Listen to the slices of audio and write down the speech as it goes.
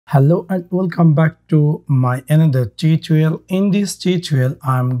Hello and welcome back to my another tutorial. In this tutorial,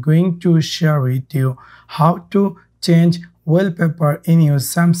 I'm going to share with you how to change wallpaper in your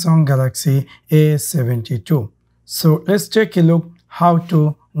Samsung Galaxy A72. So let's take a look how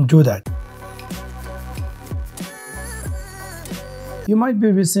to do that. You might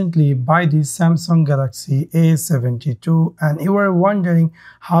be recently buy the Samsung Galaxy A72 and you are wondering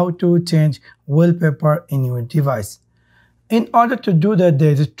how to change wallpaper in your device. In order to do that,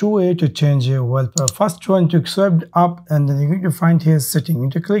 there is two ways to change your wallpaper. First one, to swipe up and then you're going to find here setting. You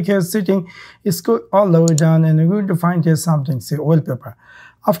need to click here setting, scroll all the way down and you're going to find here something, say wallpaper.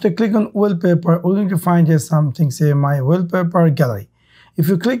 After click on wallpaper, we're going to find here something, say my wallpaper gallery. If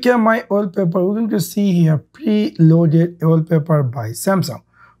you click here my wallpaper, we're going to see here pre-loaded wallpaper by Samsung.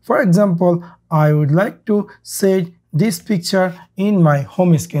 For example, I would like to set this picture in my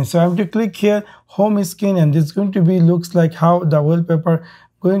home screen, so I have to click here home screen and it's going to be looks like how the wallpaper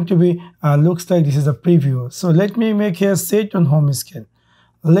going to be looks like. This is a preview. So let me make here set on home screen.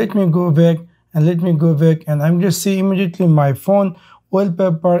 Let me go back and I'm going to see immediately my phone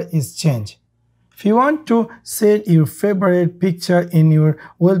wallpaper is changed. If you want to set your favorite picture in your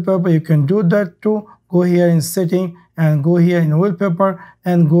wallpaper, you can do that too. Go here in setting and go here in wallpaper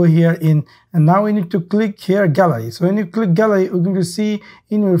and go here in, and now we need to click here gallery. So when you click gallery, we're going to see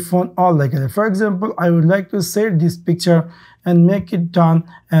in your phone all the gallery. For example, I would like to set this picture and make it done,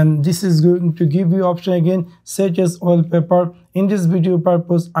 and this is going to give you option again, set as wallpaper. In this video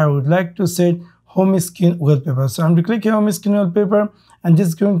purpose, I would like to set home screen wallpaper. So I'm going to click here home screen wallpaper and this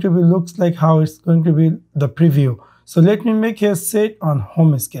is going to be looks like how it's going to be the preview. So let me make here set on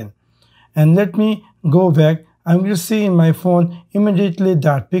home screen and let me go back. I'm going to see in my phone immediately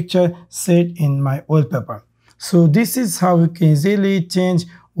that picture set in my wallpaper. So this is how you can easily change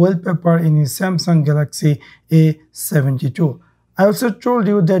wallpaper in your Samsung Galaxy A72. I also told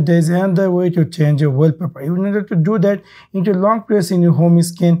you that there is another way to change your wallpaper. In order to do that, you need to long press in your home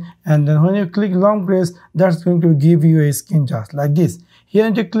screen, and then when you click long press, that's going to give you a screen just like this. Here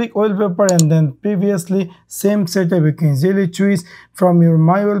you need to click wallpaper and then previously same setup you can easily choose from your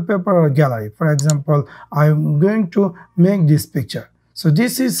my wallpaper or gallery. For example, I'm going to make this picture. So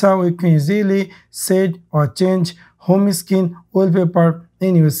this is how you can easily set or change home screen wallpaper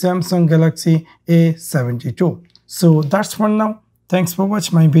in your Samsung Galaxy A72. So that's for now. Thanks for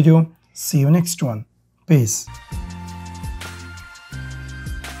watching my video. See you next one. Peace.